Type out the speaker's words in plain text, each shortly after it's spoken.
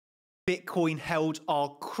Bitcoin held our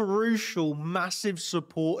crucial, massive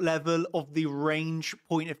support level of the range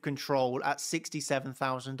point of control at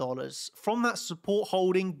 $67,000. From that support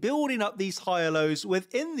holding, building up these higher lows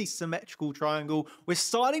within the symmetrical triangle, we're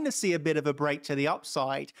starting to see a bit of a break to the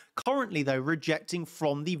upside. Currently, though, rejecting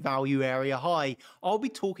from the value area high. I'll be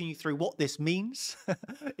talking you through what this means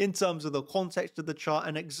in terms of the context of the chart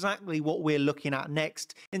and exactly what we're looking at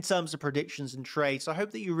next in terms of predictions and trades. I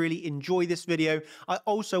hope that you really enjoy this video. I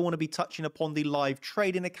also want to be touching upon the live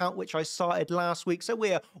trading account, which I started last week. So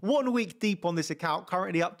we're 1 week deep on this account,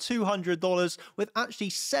 currently up $200 with actually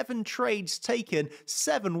 7 trades taken,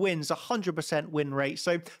 7 wins, 100% win rate.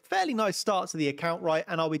 So fairly nice start to the account, right?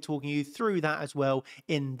 And I'll be talking you through that as well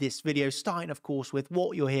in this video, starting of course with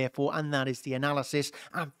what you're here for, and that is the analysis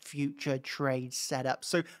and future trade setup.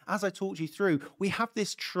 So as I talked you through, we have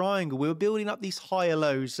this triangle. We were building up these higher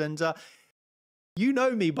lows, and you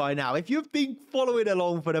know me by now. If you've been following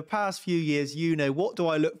along for the past few years, you know what do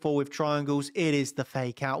I look for with triangles? It is the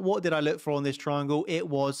fake out. What did I look for on this triangle? It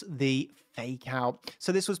was the fake out.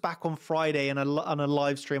 So this was back on Friday on a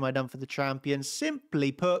live stream I done for the champion.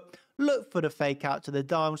 Simply put, look for the fake out to the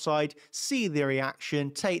downside, see the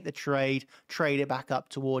reaction, take the trade it back up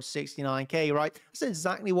towards 69k, right? That's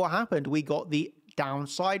exactly what happened. We got the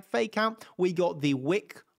downside fake out, we got the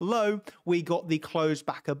wick low, we got the close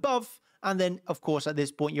back above, and then, of course, at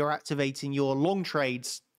this point, you're activating your long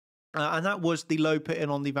trades. And that was the low put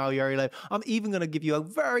in on the value area low. I'm even going to give you a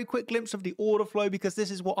very quick glimpse of the order flow, because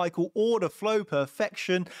this is what I call order flow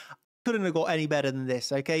perfection. Couldn't have got any better than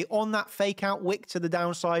this, okay? On that fake out wick to the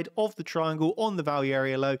downside of the triangle on the value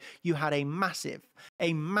area low, you had a massive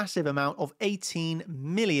amount of 18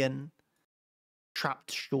 million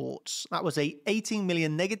trapped shorts. That was a 18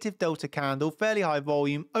 million negative delta candle, fairly high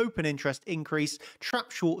volume, open interest increase,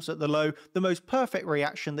 trapped shorts at the low, the most perfect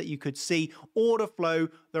reaction that you could see, order flow,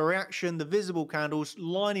 the reaction, the visible candles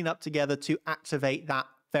lining up together to activate that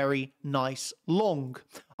very nice long.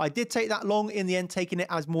 I did take that long in the end, taking it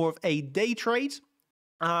as more of a day trade.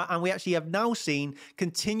 And we actually have now seen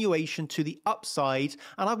continuation to the upside.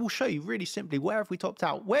 And I will show you really simply, where have we topped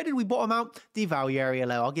out? Where did we bottom out? The value area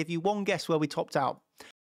low. I'll give you one guess where we topped out.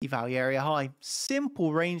 The value area high.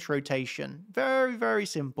 Simple range rotation. Very, very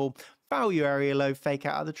simple. Value area low, fake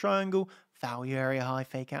out of the triangle. Value area high,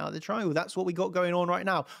 fake out of the triangle. That's what we got going on right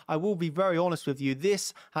now. I will be very honest with you.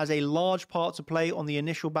 This has a large part to play on the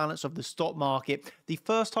initial balance of the stock market. The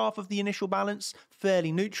first half of the initial balance,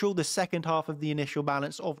 fairly neutral. The second half of the initial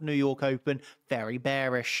balance of New York Open, very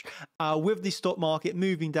bearish. With the stock market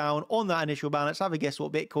moving down on that initial balance, have a guess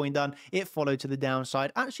what Bitcoin done? It followed to the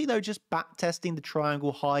downside. Actually, though, just back testing the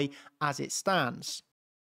triangle high as it stands.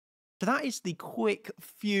 So that is the quick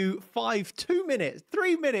 2 minutes,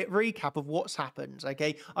 3 minute recap of what's happened,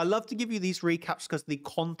 okay? I love to give you these recaps because the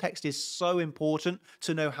context is so important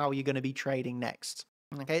to know how you're going to be trading next,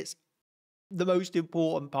 okay? It's the most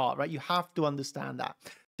important part, right? You have to understand that.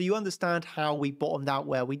 So you understand how we bottomed out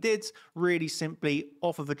where we did, really simply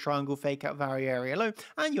off of a triangle fake out value area low,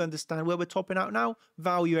 and you understand where we're topping out now,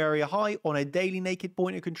 value area high on a daily naked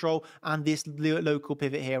point of control, and this local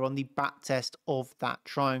pivot here on the back test of that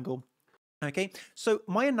triangle. Okay, so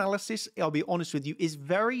my analysis, I'll be honest with you, is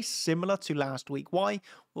very similar to last week. Why?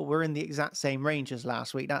 Well, we're in the exact same range as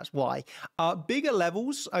last week. That's why. Bigger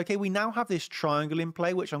levels, okay, we now have this triangle in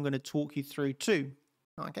play, which I'm going to talk you through too.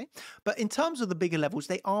 Okay, but in terms of the bigger levels,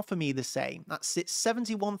 they are for me the same. That sits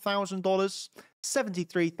 $71,000,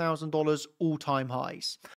 $73,000 all-time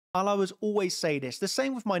highs. And I always say this, the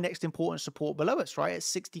same with my next important support below us, right? At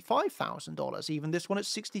 $65,000, even this one at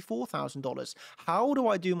 $64,000. How do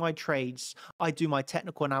I do my trades? I do my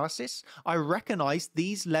technical analysis. I recognize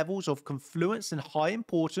these levels of confluence and high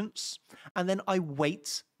importance, and then I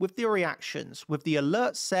wait with the reactions. With the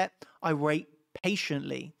alert set, I wait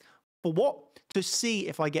patiently. For what? To see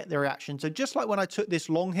if I get the reaction. So just like when I took this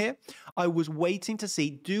long here, I was waiting to see,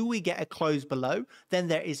 do we get a close below? Then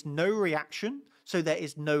there is no reaction. So there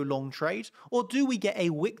is no long trade, or do we get a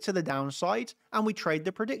wick to the downside and we trade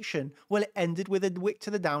the prediction? Well, it ended with a wick to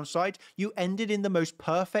the downside. You ended in the most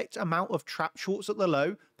perfect amount of trap shorts at the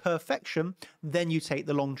low, perfection, then you take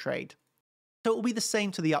the long trade. So it will be the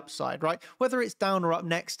same to the upside, right? Whether it's down or up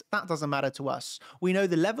next, that doesn't matter to us. We know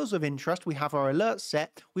the levels of interest, we have our alert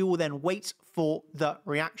set, we will then wait for the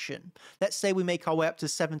reaction. Let's say we make our way up to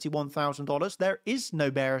 $71,000, there is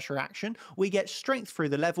no bearish reaction, we get strength through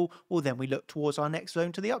the level, well then we look towards our next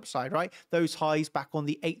zone to the upside, right? Those highs back on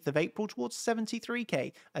the 8th of April towards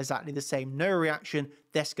 73k, exactly the same, no reaction,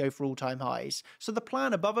 let's go for all-time highs. So the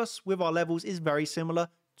plan above us with our levels is very similar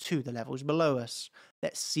to the levels below us.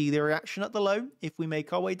 Let's see the reaction at the low. If we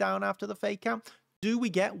make our way down after the fake out, Do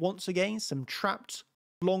we get, once again, some trapped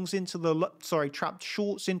longs into the trapped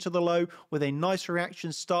shorts into the low with a nice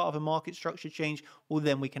reaction, start of a market structure change? Well,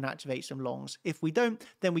 then we can activate some longs. If we don't,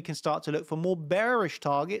 then we can start to look for more bearish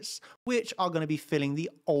targets, which are going to be filling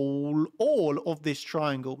the all of this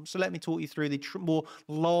triangle. So let me talk you through the more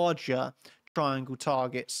larger triangle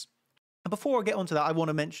targets. And before I get onto that, I want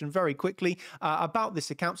to mention very quickly about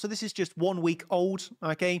this account. So this is just 1 week old,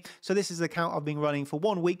 okay? So this is the account I've been running for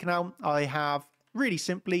 1 week now. I have really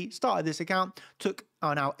simply started this account, took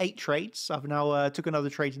now 8 trades. I've now took another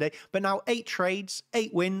trade today, but now 8 trades,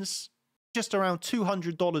 8 wins, just around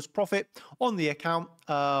 $200 profit on the account,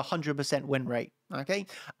 100% win rate. Okay.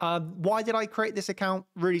 Why did I create this account?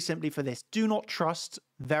 Really simply for this. Do not trust,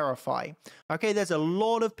 verify. Okay. There's a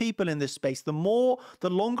lot of people in this space. The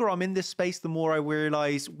longer I'm in this space, the more I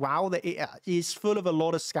realize, wow, that it is full of a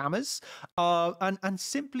lot of scammers. And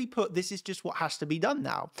simply put, this is just what has to be done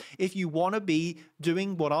now. If you want to be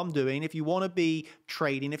doing what I'm doing, if you want to be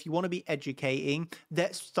trading, if you want to be educating,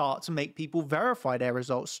 let's start to make people verify their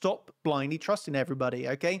results. Stop blindly trusting everybody.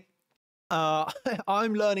 Okay.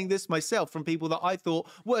 I'm learning this myself from people that I thought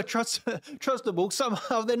were trustable.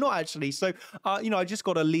 Somehow they're not actually. So, I just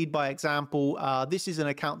got to lead by example. This is an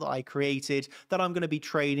account that I created that I'm going to be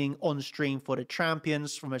trading on stream for the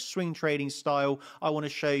champions from a swing trading style. I want to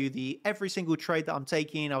show you every single trade that I'm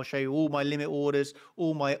taking. I'll show you all my limit orders,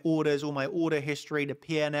 all my order history, the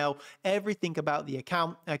PNL, everything about the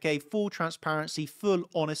account. Okay, full transparency, full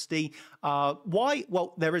honesty. Why?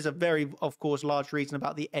 Well, there is a very, of course, large reason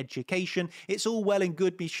about the education. It's all well and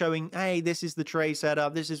good me showing, hey, this is the trade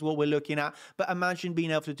setup, this is what we're looking at, but imagine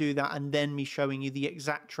being able to do that and then me showing you the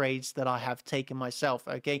exact trades that I have taken myself.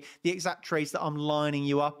 Okay, the exact trades that I'm lining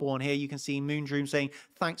you up on. Here you can see Moondream saying,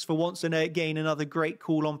 thanks for once again another great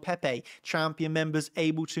call on Pepe. Champion members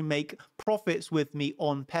able to make profits with me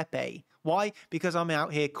on Pepe. Why? Because I'm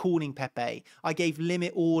out here calling Pepe. I gave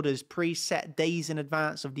limit orders preset days in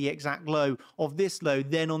advance of the exact low of this low,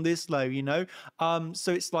 then on this low,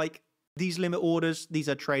 so it's like these limit orders, these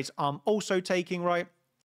are trades I'm also taking, right?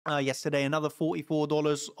 Yesterday, another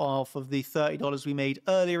 $44 off of the $30 we made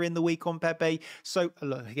earlier in the week on Pepe. So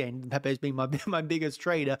look, again, Pepe has been my biggest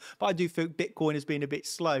trader, but I do think Bitcoin has been a bit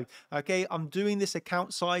slow. Okay, I'm doing this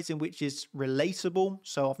account size in which is relatable.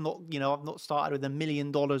 So I've not started with $1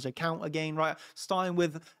 million account again, right? Starting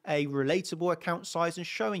with a relatable account size and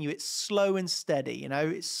showing you it's slow and steady.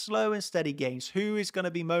 It's slow and steady gains. Who is going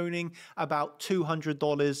to be moaning about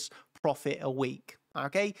 $200 profit a week?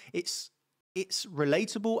 Okay, it's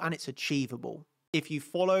relatable and it's achievable. If you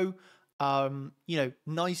follow,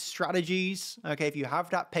 nice strategies, okay, if you have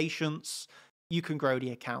that patience, you can grow the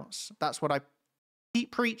accounts. That's what I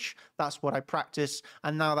preach. That's what I practice.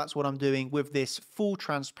 And now that's what I'm doing with this full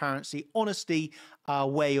transparency, honesty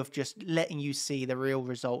way of just letting you see the real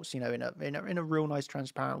results, in a real nice,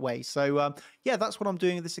 transparent way. So, that's what I'm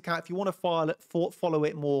doing with this account. If you want to follow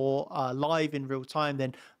it more live in real time,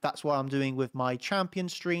 then that's what I'm doing with my champion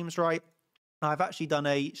streams, right? I've actually done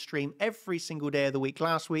a stream every single day of the week.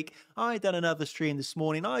 Last week, I done another stream this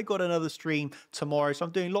morning. I got another stream tomorrow. So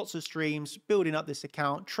I'm doing lots of streams, building up this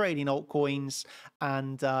account, trading altcoins.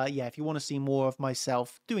 And if you want to see more of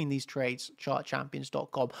myself doing these trades,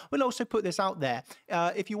 chartchampions.com. We'll also put this out there.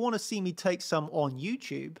 If you want to see me take some on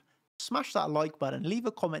YouTube, smash that like button, leave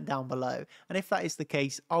a comment down below. And if that is the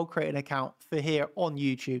case, I'll create an account for here on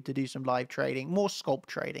YouTube to do some live trading, more scalp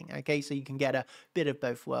trading. Okay, so you can get a bit of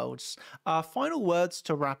both worlds. Final words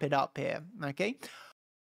to wrap it up here. Okay,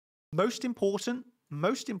 most important,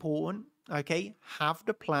 okay, have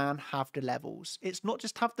the plan, have the levels. It's not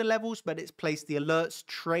just have the levels, but it's place the alerts,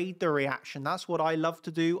 trade the reaction. That's what I love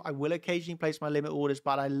to do. I will occasionally place my limit orders,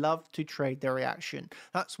 but I love to trade the reaction.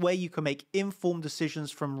 That's where you can make informed decisions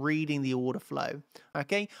from reading the order flow.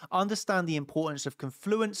 Okay, understand the importance of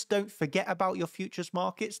confluence. Don't forget about your futures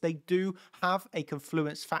markets. They do have a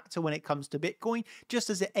confluence factor when it comes to Bitcoin, just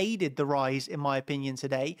as it aided the rise, in my opinion,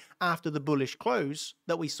 today after the bullish close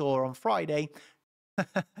that we saw on Friday.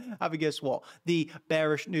 Have a guess what? The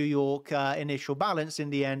bearish New York initial balance in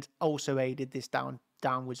the end also aided this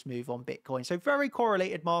downwards move on Bitcoin. So very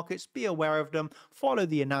correlated markets, be aware of them, follow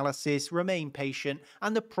the analysis, remain patient,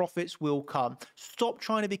 and the profits will come. Stop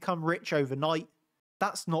trying to become rich overnight.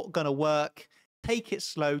 That's not going to work. Take it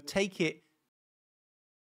slow,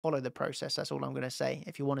 follow the process. That's all I'm going to say.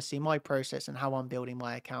 If you want to see my process and how I'm building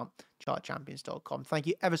my account, chartchampions.com. Thank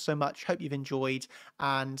you ever so much. Hope you've enjoyed,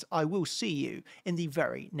 and I will see you in the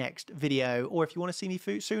very next video. Or if you want to see me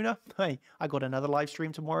sooner, hey, I got another live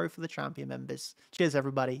stream tomorrow for the champion members. Cheers,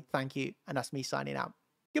 everybody. Thank you. And that's me signing out.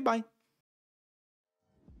 Goodbye.